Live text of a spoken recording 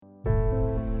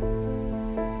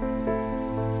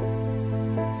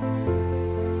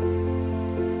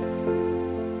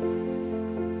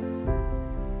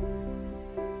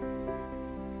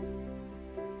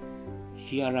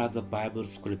Here are the Bible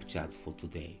scriptures for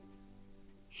today.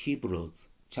 Hebrews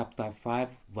chapter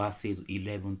 5 verses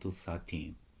 11 to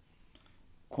 13.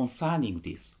 Concerning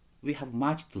this, we have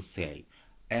much to say,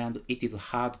 and it is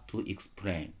hard to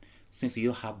explain, since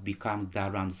you have become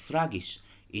dull and sluggish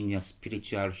in your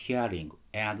spiritual hearing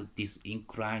and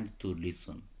disinclined to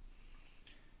listen.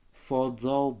 For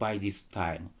though by this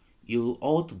time you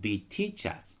ought to be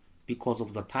teachers, because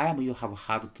of the time you have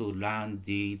had to learn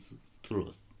these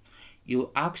truths,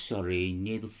 you actually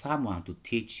need someone to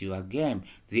teach you again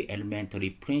the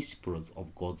elementary principles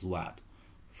of God's Word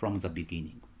from the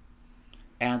beginning.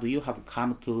 And you have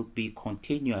come to be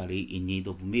continually in need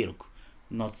of milk,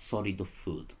 not solid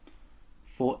food.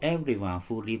 For everyone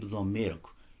who lives on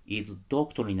milk is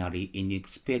doctrinally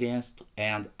inexperienced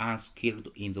and unskilled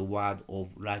in the word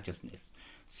of righteousness,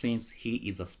 since he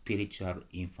is a spiritual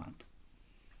infant.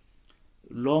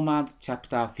 Romans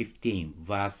chapter 15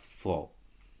 verse 4.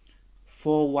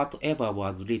 For whatever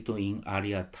was written in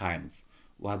earlier times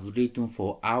was written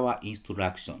for our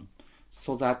instruction,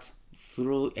 so that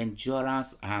through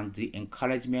endurance and the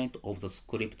encouragement of the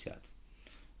scriptures,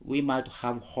 we might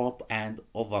have hope and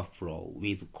overflow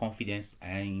with confidence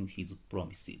in his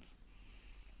promises.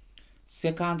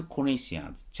 2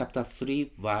 Corinthians chapter 3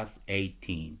 verse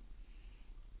 18.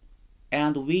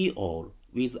 And we all,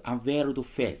 with unveiled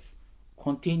face,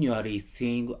 continually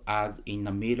seeing as in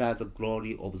a mirror the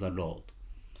glory of the Lord,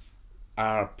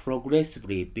 are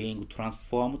progressively being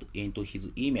transformed into his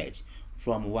image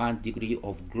from one degree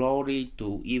of glory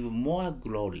to even more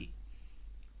glory,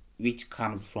 which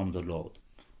comes from the Lord,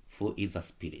 who is a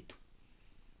Spirit.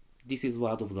 This is the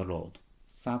word of the Lord.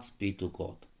 Thanks be to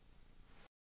God.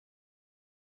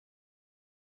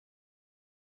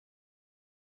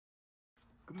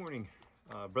 Good morning,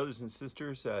 brothers and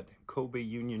sisters at Kobe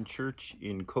Union Church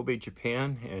in Kobe,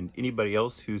 Japan, and anybody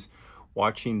else who's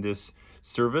watching this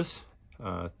service.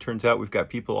 Turns out we've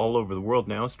got people all over the world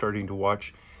now starting to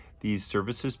watch these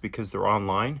services because they're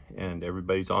online and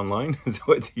everybody's online,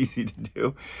 so it's easy to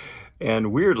do.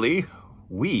 And weirdly,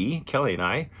 we, Kelly and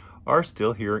I, are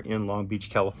still here in Long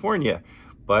Beach, California,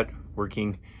 but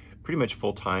working pretty much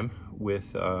full-time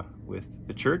with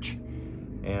the church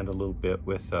and a little bit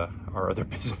with our other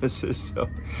businesses.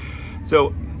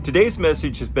 So today's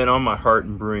message has been on my heart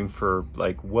and brewing for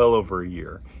like well over a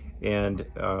year. And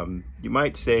you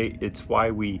might say it's why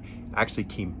we actually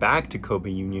came back to Kobe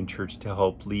Union Church to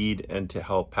help lead and to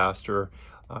help pastor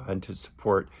and to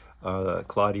support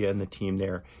Claudia and the team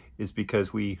there, is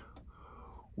because we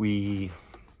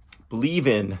believe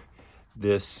in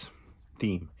this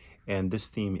theme. And this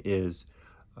theme is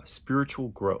spiritual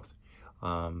growth.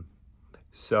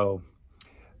 So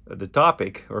the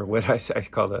topic, or what I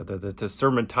call it, the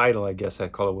sermon title, I guess I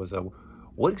call it, was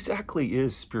what exactly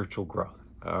is spiritual growth?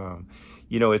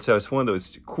 It's one of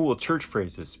those cool church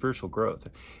phrases, spiritual growth,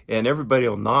 and everybody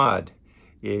will nod,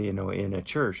 in a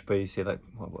church, but you say like,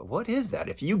 what is that?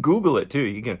 If you Google it too,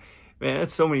 you can, man,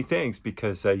 it's so many things,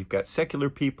 because you've got secular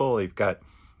people, you've got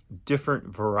different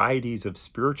varieties of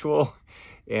spiritual,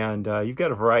 and you've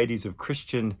got varieties of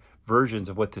Christian versions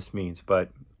of what this means. But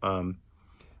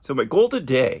so my goal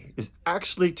today is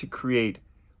actually to create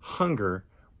hunger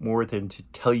more than to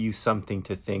tell you something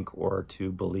to think or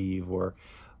to believe, or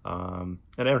and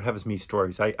I don't have as many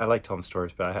stories. I like telling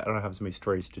stories, but I don't have as many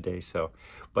stories today.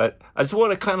 But I just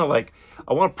want to kind of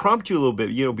I want to prompt you a little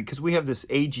bit, because we have this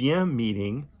AGM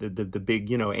meeting, the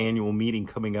big, annual meeting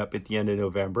coming up at the end of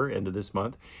November, end of this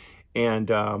month. And,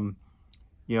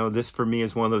 this for me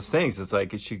is one of those things. It's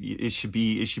like, it should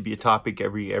be a topic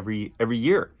every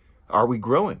year. Are we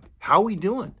growing? How are we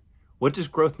doing? What does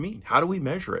growth mean? How do we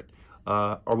measure it?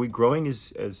 Are we growing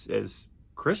as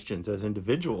Christians, as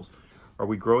individuals? Are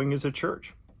we growing as a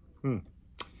church?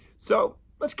 So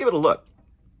let's give it a look.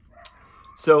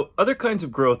 So other kinds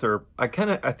of growth are, I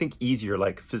think, easier,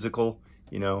 like physical.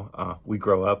 We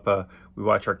grow up, we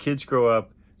watch our kids grow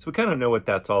up, so we kind of know what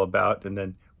that's all about. And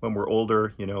then when we're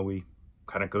older, we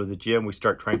kind of go to the gym, we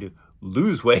start trying to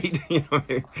lose weight.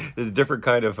 There's a different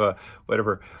kind of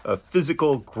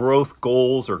physical growth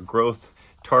goals or growth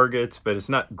targets, but it's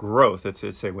not growth.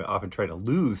 It's saying we often try to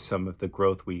lose some of the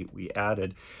growth we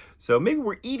added. So maybe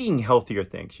we're eating healthier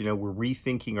things. We're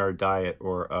rethinking our diet,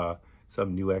 or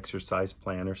some new exercise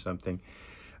plan or something.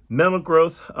 Mental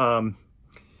growth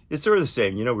is sort of the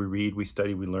same. We read, we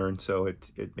study, we learn, so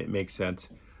it makes sense.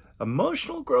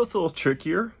 Emotional growth, a little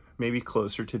trickier, maybe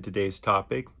closer to today's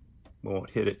topic. We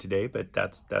won't hit it today, but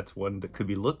that's one that could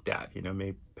be looked at.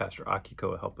 Maybe Pastor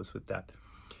Akiko will help us with that.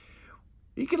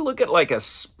 You can look at like a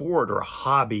sport or a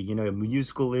hobby, a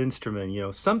musical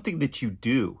instrument, something that you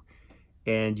do.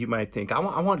 And you might think, I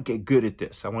want to get good at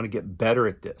this. I want to get better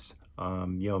at this.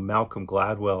 Malcolm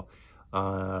Gladwell,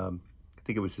 I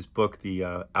think it was his book,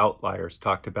 The Outliers,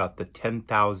 talked about the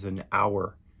 10,000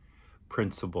 hour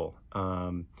principle.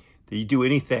 That you do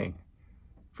anything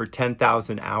for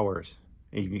 10,000 hours,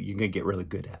 and you're going to get really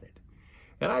good at it.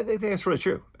 And I think that's really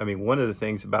true. I mean, one of the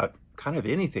things about kind of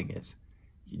anything is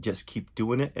you just keep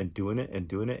doing it and doing it and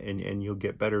doing it, and you'll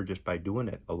get better just by doing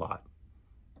it a lot.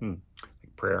 Like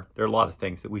prayer. There are a lot of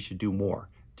things that we should do more.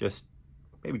 Just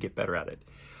maybe get better at it.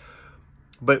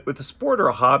 But with a sport or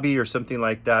a hobby or something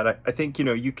like that, I think,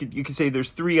 you could say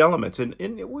there's three elements, and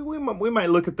we might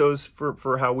look at those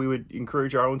for how we would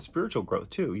encourage our own spiritual growth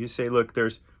too. You say, look,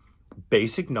 there's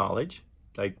basic knowledge,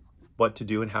 like what to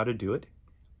do and how to do it.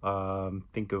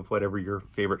 Think of whatever your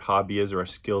favorite hobby is or a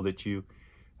skill that you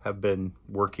have been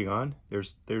working on.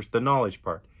 There's the knowledge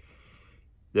part.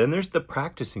 Then there's the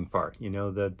practicing part,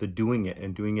 the doing it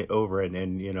and doing it over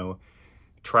and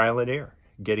trial and error,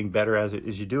 getting better as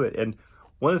you do it. And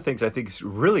one of the things I think is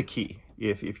really key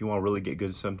if you want to really get good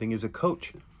at something is a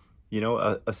coach, a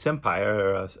senpai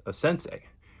or a sensei,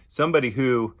 somebody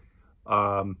who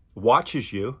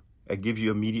watches you and gives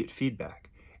you immediate feedback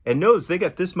and knows they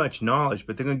got this much knowledge,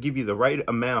 but they're going to give you the right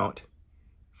amount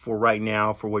for right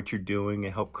now for what you're doing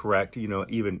and help correct,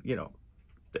 even,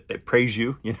 they praise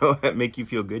you, make you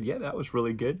feel good. Yeah, that was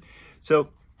really good. So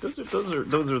those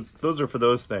are for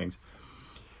those things.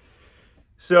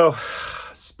 So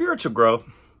spiritual growth,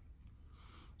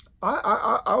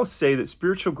 I'll say that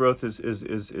spiritual growth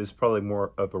is probably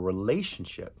more of a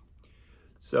relationship.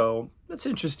 So that's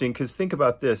interesting because think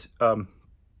about this.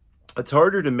 It's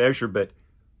harder to measure, but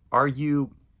are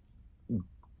you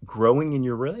growing in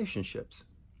your relationships?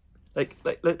 Like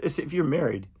let's say if you're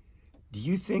married, do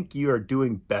you think you are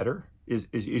doing better?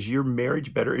 Is your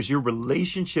marriage better? Is your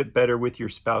relationship better with your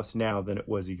spouse now than it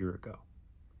was a year ago?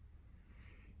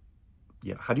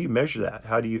 How do you measure that?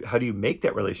 How do you make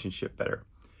that relationship better?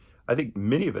 I think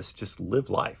many of us just live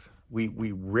life.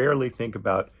 We rarely think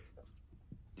about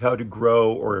how to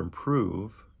grow or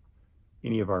improve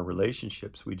any of our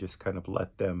relationships. We just kind of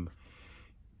let them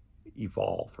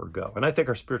evolve or go. And I think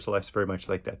our spiritual life's very much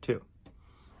like that too.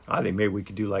 I think maybe we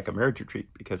could do like a marriage retreat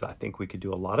because I think we could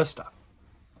do a lot of stuff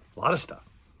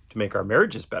to make our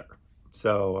marriages better.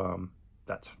 So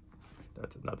that's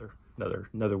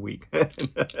another week.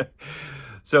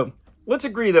 So let's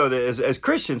agree though that as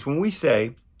Christians, when we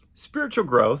say spiritual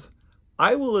growth,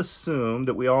 I will assume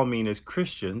that we all mean as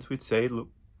Christians, we'd say, look,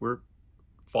 we're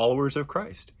followers of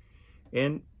Christ.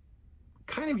 And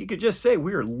kind of, you could just say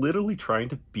we are literally trying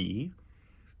to be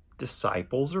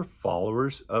disciples or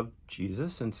followers of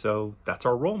Jesus. And so that's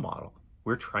our role model.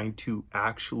 We're trying to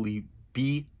actually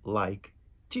be like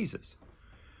Jesus.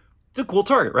 It's a cool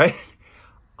target, right?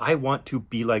 I want to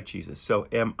be like Jesus. So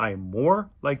am I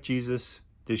more like Jesus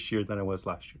this year than I was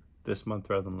last year, this month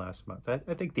rather than last month? I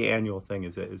think the annual thing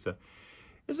is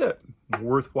a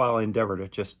worthwhile endeavor to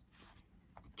just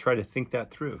try to think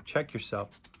that through. Check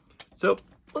yourself. So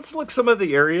let's look some of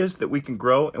the areas that we can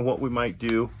grow and what we might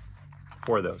do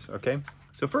for those, okay?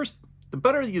 So first, the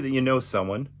better that you know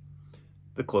someone,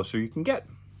 the closer you can get,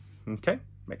 okay?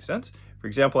 Makes sense? For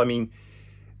example, I mean,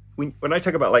 when I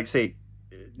talk about, like, say,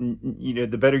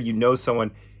 the better you know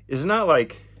someone, it's not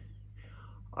like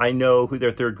I know who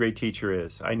their third grade teacher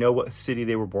is. I know what city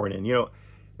they were born in,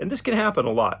 and this can happen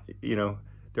a lot.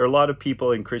 There are a lot of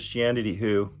people in Christianity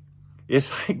who,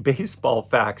 it's like baseball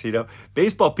facts,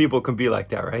 baseball people can be like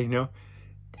that, right?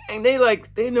 And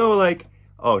they know, like,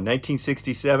 oh,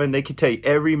 1967, they could tell you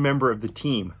every member of the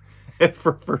team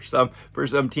for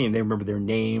some team. They remember their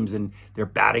names and their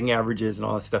batting averages and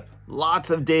all that stuff. Lots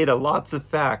of data, lots of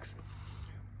facts.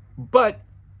 But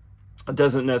it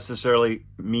doesn't necessarily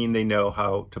mean they know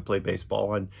how to play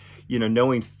baseball. And,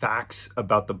 knowing facts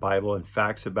about the Bible and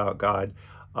facts about God,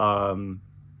 I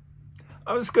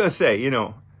was going to say,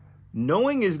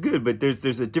 knowing is good, but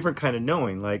there's a different kind of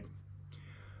knowing. Like,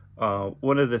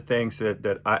 one of the things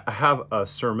that I have a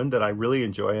sermon that I really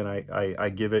enjoy, and I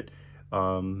give it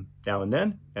now and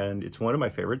then, and it's one of my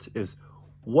favorites, is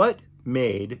what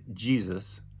made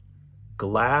Jesus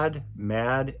glad,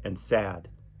 mad, and sad?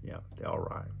 Yeah, they all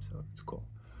rhyme, so it's cool.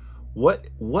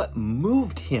 What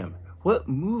moved him? What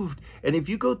moved? And if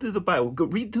you go through the Bible, go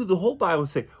read through the whole Bible and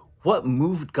say, what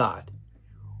moved God?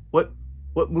 What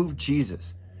moved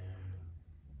Jesus?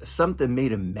 Something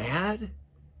made him mad,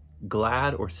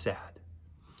 glad, or sad.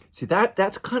 See,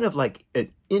 that's kind of like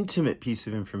an intimate piece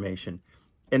of information.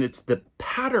 And it's the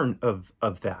pattern of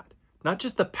that, not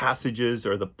just the passages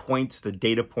or the points, the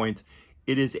data points.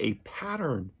 It is a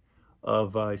pattern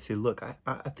of, I say, look,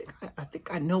 I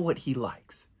think I know what he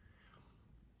likes.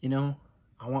 you know,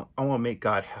 I want to make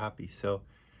God happy. So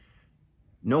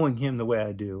knowing him the way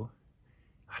I do,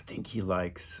 I think he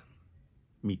likes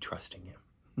me trusting him.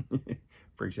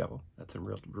 For example, that's a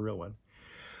real one.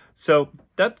 So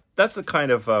that's a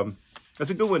kind of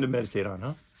that's a good one to meditate on,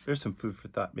 huh? There's some food for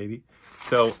thought, maybe.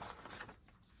 So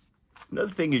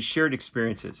another thing is shared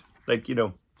experiences. Like, you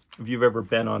know, if you've ever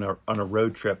been on a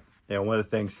road trip, you know, one of the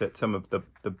things that some of the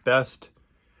best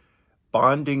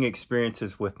bonding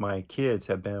experiences with my kids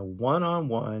have been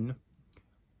one-on-one,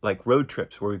 like road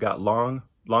trips where we got long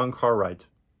car rides,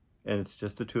 and it's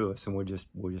just the two of us, and we're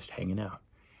just hanging out.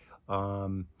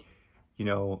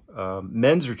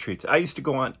 Men's retreats. I used to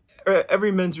go on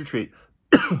every men's retreat.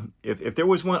 If there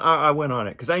was one, I went on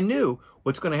it because I knew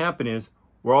what's going to happen is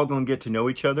we're all going to get to know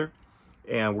each other,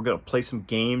 and we're going to play some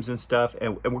games and stuff,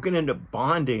 and we're going to end up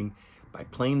bonding by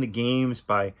playing the games,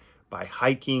 by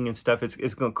hiking and stuff.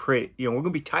 It's going to create, we're going to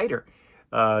be tighter,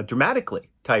 dramatically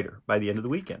tighter by the end of the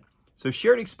weekend. So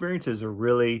shared experiences are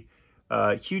really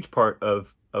a huge part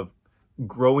of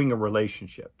growing a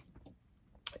relationship.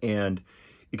 And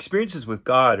experiences with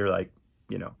God are like,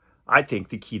 I think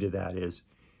the key to that is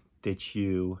that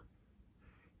you're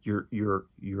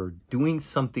doing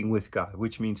something with God,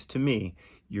 which means to me,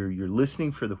 you're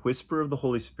listening for the whisper of the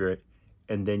Holy Spirit,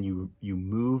 and then you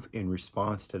move in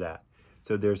response to that.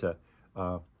 So there's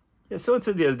someone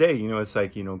said the other day, it's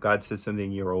like, God says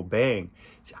something, you're obeying.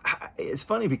 It's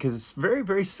funny because it's very,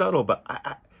 very subtle, but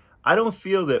I don't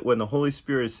feel that when the Holy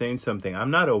Spirit is saying something,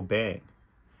 I'm not obeying.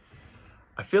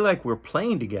 I feel like we're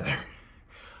playing together.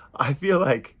 I feel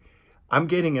like I'm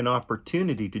getting an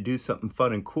opportunity to do something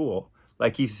fun and cool.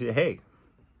 Like he said, hey,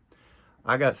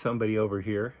 I got somebody over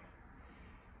here.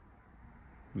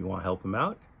 You want to help him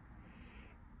out?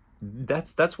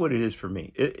 That's what it is for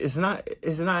me. It's not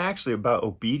actually about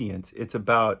obedience. It's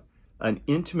about an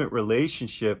intimate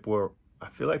relationship where I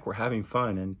feel like we're having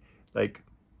fun, and like,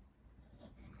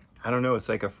 I don't know, it's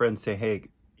like a friend say, hey,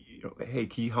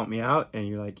 can you help me out? And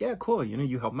you're like, yeah, cool.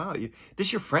 You help them out. This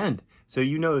is your friend. So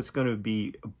it's going to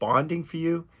be bonding for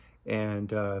you,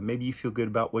 and maybe you feel good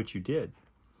about what you did.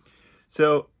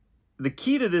 So the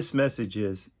key to this message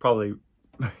is probably,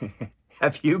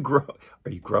 are you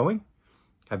growing?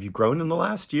 Have you grown in the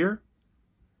last year?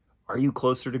 Are you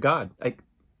closer to God? Like,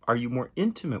 are you more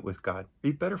intimate with God? Are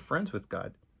you better friends with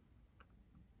God?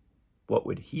 What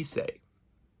would he say?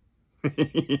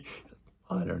 I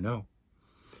don't know.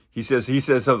 He says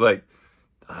something like,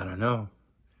 I don't know.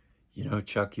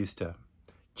 Chuck used to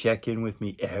check in with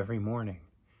me every morning.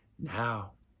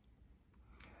 Now,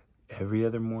 every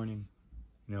other morning,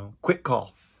 quick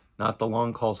call, not the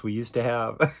long calls we used to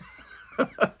have.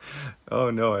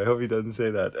 Oh no, I hope he doesn't say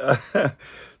that.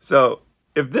 So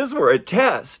if this were a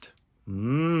test, how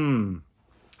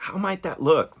might that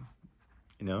look?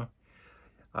 The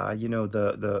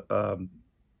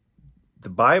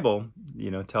Bible,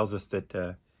 tells us that,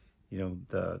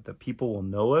 the people will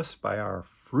know us by our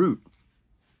fruit,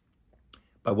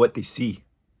 by what they see,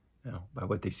 by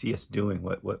what they see us doing,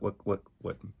 what,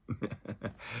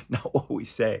 not what we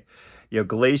say.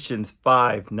 Galatians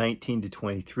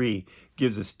 5:19-23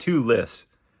 gives us two lists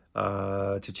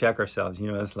to check ourselves.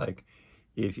 It's like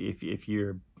if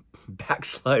you're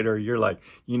backslider, you're like,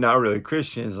 you're not really a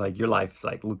Christian. It's like your life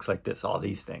looks like this, all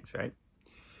these things, right?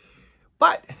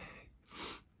 But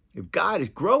if God is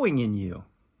growing in you,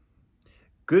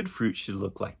 good fruit should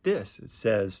look like this. It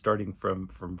says, starting from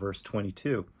verse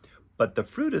 22, but the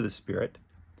fruit of the Spirit,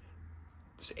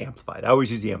 just amplified. I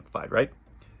always use the amplified, right?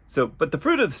 So, but the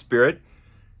fruit of the Spirit,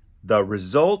 the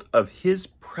result of his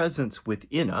presence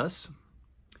within us,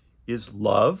 is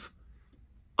love,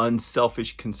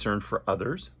 unselfish concern for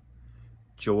others,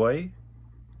 joy,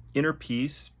 inner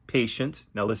peace, patience.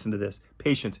 Now listen to this,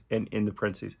 patience, and in the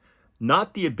parentheses,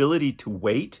 not the ability to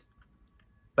wait,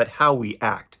 but how we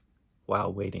act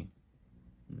while waiting.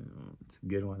 It's a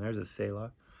good one. There's a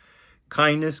Selah.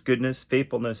 Kindness, goodness,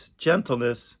 faithfulness,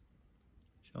 gentleness,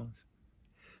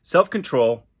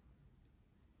 self-control.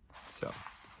 So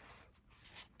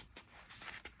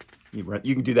you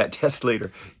can do that test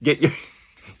later. Get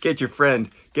your friend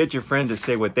to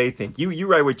say what they think. You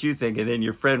write what you think, and then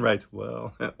your friend writes,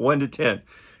 well, 1 to 10.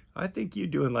 I think you're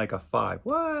doing like a 5.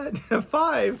 What?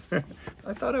 5?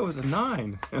 I thought it was a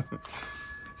 9.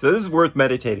 So this is worth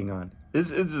meditating on. This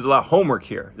is a lot of homework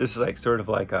here. This is like sort of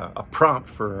like a prompt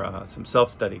for some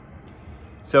self-study.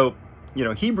 So,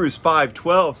 Hebrews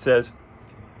 5:12 says,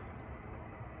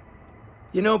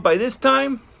 by this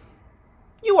time,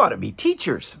 you ought to be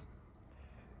teachers.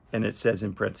 And it says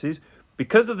in parentheses,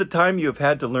 because of the time you have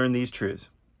had to learn these truths.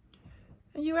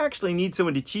 And you actually need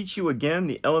someone to teach you again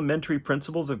the elementary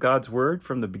principles of God's word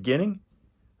from the beginning.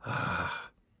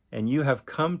 And you have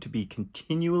come to be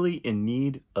continually in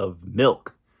need of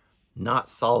milk, not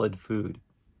solid food.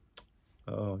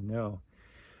 Oh no.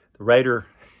 The writer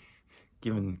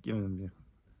giving him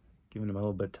a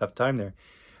little bit tough time there.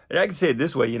 And I can say it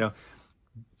this way,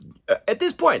 at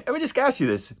this point, let me just ask you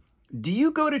this. Do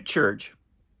you go to church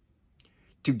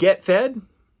to get fed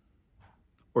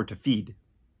or to feed?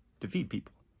 To feed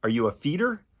people. Are you a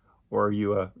feeder or are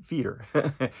you a feeder?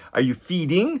 Are you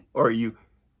feeding or are you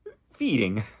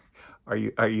feeding? Are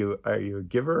you a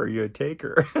giver or are you a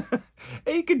taker?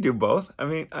 Hey, you can do both. I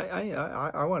mean,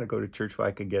 I want to go to church where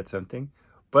I can get something.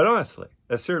 But honestly,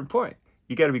 at a certain point,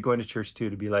 you got to be going to church too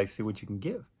to be like, see what you can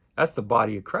give. That's the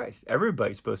body of Christ.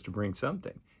 Everybody's supposed to bring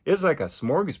something. It's like a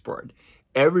smorgasbord.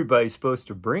 Everybody's supposed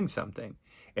to bring something,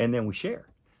 and then we share.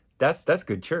 That's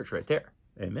good church right there.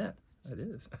 Amen. That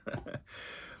is.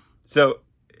 So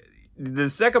the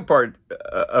second part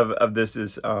of this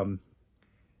is the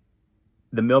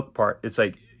milk part. It's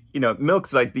like,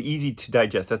 milk's like the easy to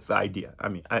digest. That's the idea. I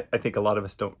mean, I think a lot of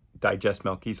us don't digest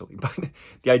milk easily, but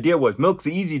the idea was milk's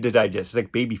easy to digest. It's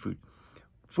like baby food.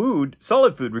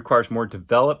 Solid food requires more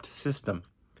developed system.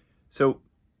 So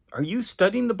are you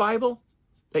studying the Bible?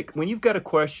 Like when you've got a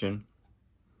question,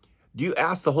 do you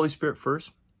ask the Holy Spirit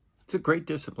first? It's a great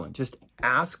discipline. Just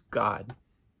ask God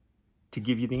to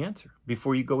give you the answer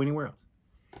before you go anywhere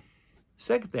else.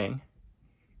 Second thing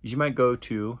is you might go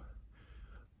to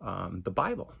the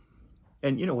Bible.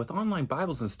 And, with online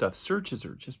Bibles and stuff, searches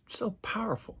are just so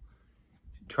powerful.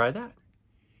 Try that.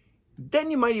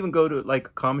 Then you might even go to like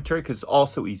a commentary because it's all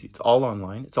so easy. It's all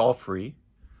online. It's all free.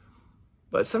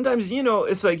 But sometimes,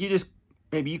 it's like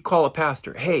maybe you call a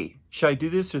pastor. Hey, should I do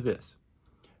this or this?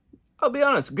 I'll be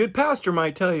honest. A good pastor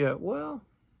might tell you, well,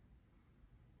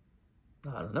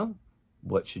 I don't know.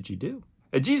 What should you do?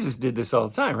 And Jesus did this all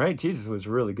the time, right? Jesus was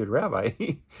a really good rabbi.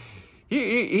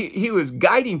 He was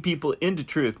guiding people into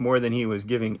truth more than he was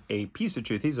giving a piece of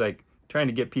truth. He's like trying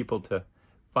to get people to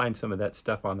find some of that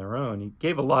stuff on their own. He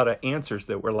gave a lot of answers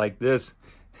that were like this.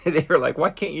 They were like, why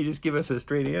can't you just give us a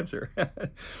straight answer?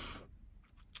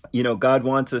 God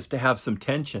wants us to have some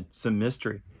tension, some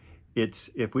mystery.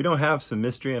 If we don't have some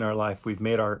mystery in our life, we've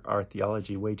made our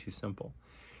theology way too simple.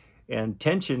 And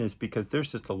tension is because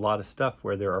there's just a lot of stuff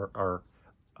where there are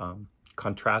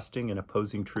contrasting and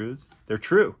opposing truths. They're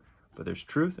true, but there's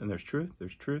truth and there's truth,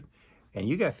 and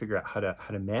you got to figure out how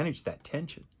to manage that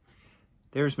tension.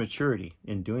 There's maturity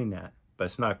in doing that, but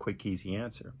it's not a quick, easy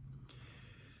answer.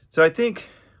 So I think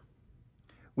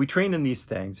we train in these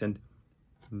things, and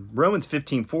Romans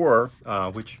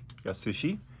 15:4, which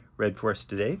Yasushi read for us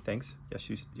today, thanks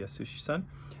Yasushi-san,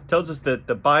 tells us that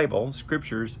the Bible,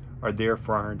 scriptures, are there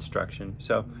for our instruction.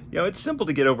 So, it's simple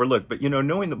to get overlooked, but,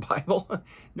 knowing the Bible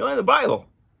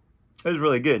is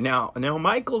really good. Now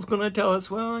Michael's going to tell us,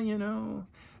 well,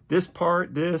 this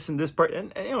part, this, and this part,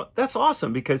 and that's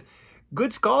awesome because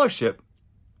good scholarship,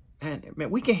 and man,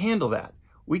 we can handle that.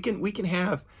 We can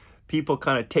have people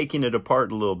kind of taking it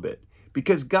apart a little bit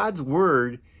because God's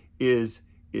word is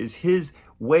his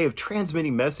way of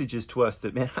transmitting messages to us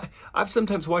that, man, I've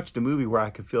sometimes watched a movie where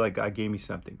I could feel like God gave me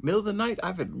something. Middle of the night,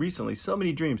 I've had recently so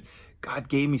many dreams. God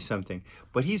gave me something,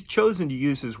 but he's chosen to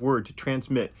use his word to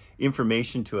transmit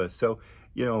information to us. So,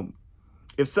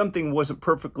 if something wasn't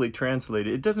perfectly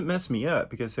translated, it doesn't mess me up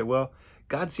because I say, well,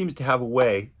 God seems to have a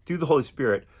way through the Holy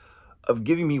Spirit of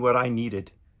giving me what I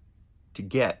needed to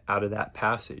get out of that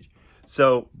passage.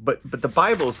 So, but the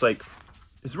Bible is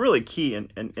really key.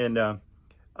 And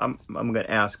I'm going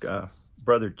to ask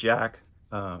Brother Jack,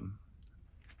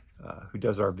 who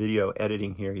does our video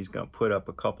editing here. He's going to put up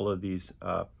a couple of these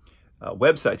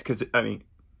websites because,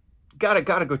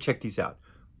 gotta go check these out.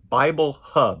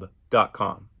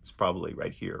 BibleHub.com. It's probably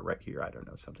right here. I don't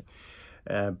know, something.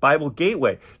 Bible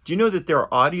Gateway. Do you know that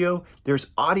there's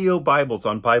audio Bibles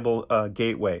on Bible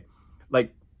Gateway,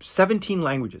 like 17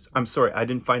 languages. I'm sorry, I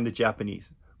didn't find the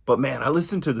Japanese, but man, I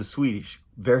listened to the Swedish.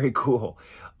 Very cool.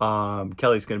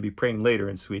 Kelly's going to be praying later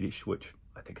in Swedish, which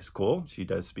I think is cool. She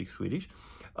does speak Swedish.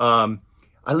 I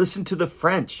listened to the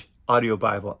French audio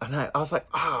Bible, and I was like,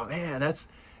 oh man, that's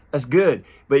good.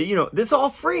 But this is all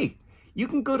free. You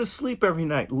can go to sleep every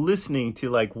night listening to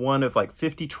like one of like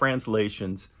 50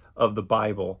 translations of the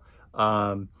Bible.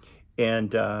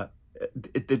 There's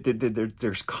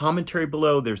commentary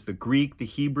below. There's the Greek, the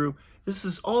Hebrew. This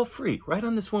is all free right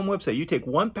on this one website. You take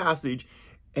one passage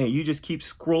and you just keep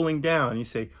scrolling down and you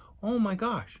say, oh my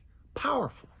gosh,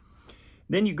 powerful.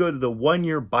 Then you go to the 1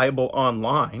 Year Bible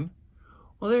Online.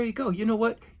 Well, there you go. You know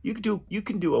what? You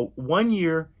can do a 1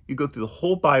 year, you go through the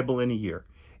whole Bible in a year.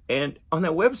 And on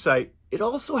that website, it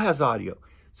also has audio.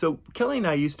 So Kelly and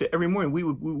I used to, every morning, we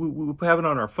would have it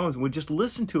on our phones and we'd just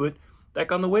listen to it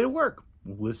like on the way to work.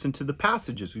 We'll listen to the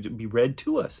passages, would be read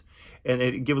to us, and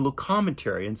it'd give a little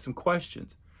commentary and some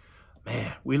questions.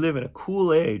 Man, we live in a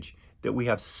cool age that we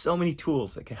have so many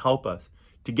tools that can help us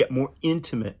to get more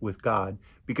intimate with God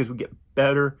because we get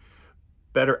better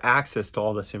access to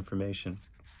all this information.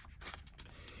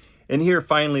 And here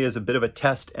finally is a bit of a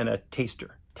test and a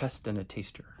taster.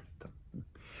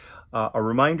 A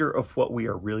reminder of what we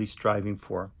are really striving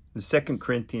for. The 2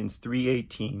 Corinthians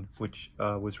 3:18, which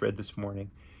was read this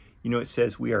morning, it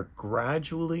says we are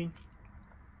gradually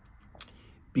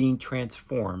being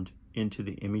transformed into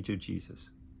the image of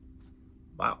Jesus.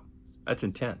 Wow, that's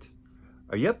intense.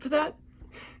 Are you up for that?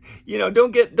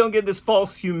 Don't get this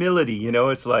false humility.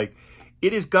 It's like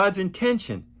it is God's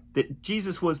intention that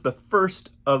Jesus was the first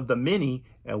of the many,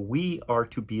 and we are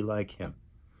to be like him.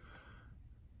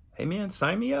 Hey man,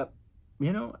 sign me up.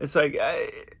 It's like,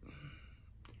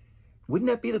 wouldn't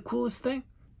that be the coolest thing?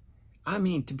 I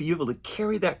mean, to be able to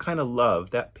carry that kind of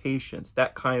love, that patience,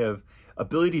 that kind of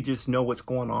ability to just know what's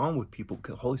going on with people,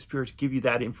 because the Holy Spirit give you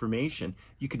that information.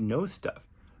 You can know stuff.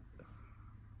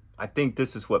 I think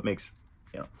this is what makes,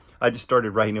 I just started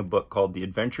writing a book called The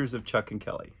Adventures of Chuck and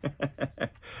Kelly.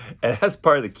 And that's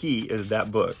part of the key is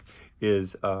that book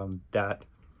is that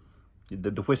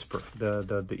the whisper,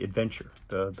 the adventure,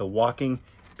 the walking,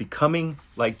 becoming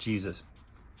like Jesus.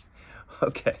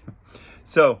 Okay,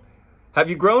 so have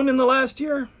you grown in the last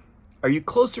year? Are you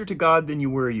closer to God than you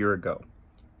were a year ago?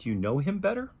 Do you know him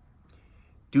better?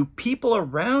 Do people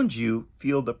around you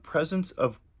feel the presence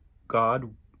of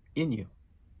God in you?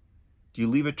 Do you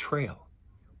leave a trail?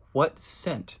 What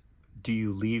scent do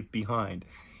you leave behind?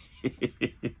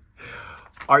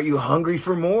 Are you hungry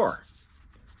for more?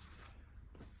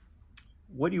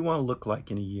 What do you want to look like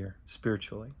in a year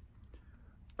spiritually?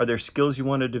 Are there skills you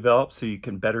want to develop so you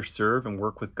can better serve and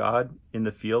work with God in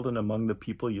the field and among the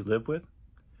people you live with?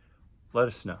 Let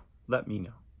us know. Let me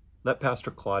know. Let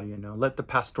Pastor Claudia know. Let the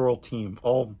pastoral team,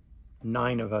 all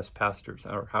 9 of us pastors,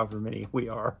 or however many we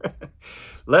are,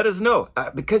 let us know.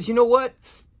 Because you know what?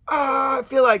 I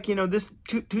feel like, this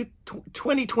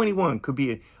 2021 could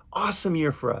be an awesome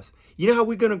year for us. You know how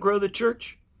we're going to grow the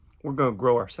church? We're going to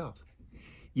grow ourselves.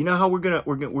 You know how we're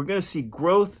going to see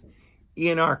growth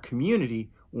in our community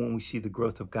when we see the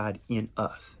growth of God in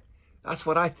us. That's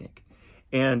what I think.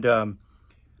 And a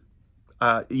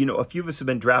few of us have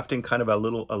been drafting kind of a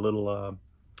little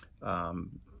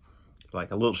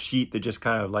sheet that just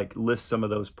kind of like lists some of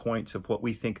those points of what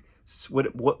we think,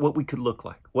 what we could look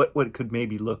like, what it could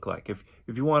maybe look like. If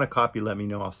you want a copy, let me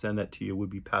know. I'll send that to you. We'll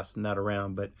be passing that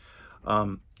around. But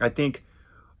I think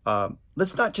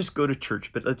let's not just go to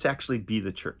church, but let's actually be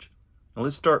the church. And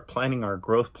let's start planning our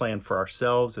growth plan for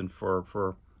ourselves and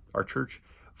for our church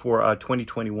for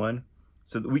 2021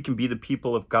 so that we can be the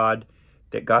people of God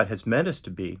that God has meant us to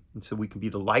be. And so we can be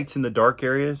the lights in the dark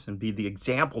areas and be the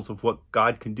examples of what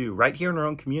God can do right here in our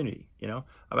own community.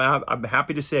 I'm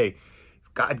happy to say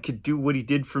if God could do what he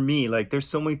did for me. Like there's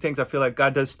so many things I feel like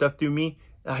God does stuff through me.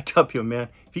 I tell you, man,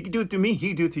 if he could do it through me, he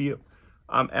could do it through you.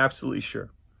 I'm absolutely sure.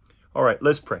 All right,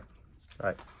 let's pray. All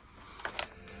right.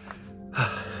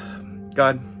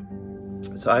 God,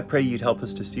 so I pray you'd help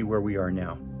us to see where we are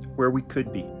now, where we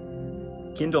could be.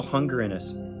 Kindle hunger in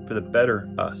us for the better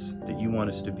us that you want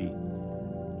us to be.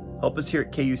 Help us here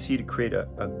at KUC to create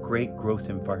a great growth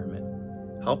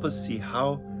environment. Help us see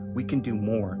how we can do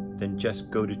more than just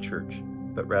go to church,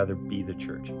 but rather be the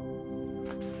church.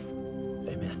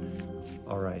 Amen.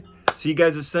 All right. See you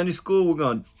guys at Sunday school. We're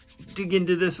going to dig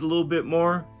into this a little bit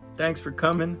more. Thanks for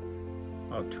coming.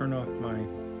 I'll turn off my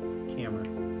camera.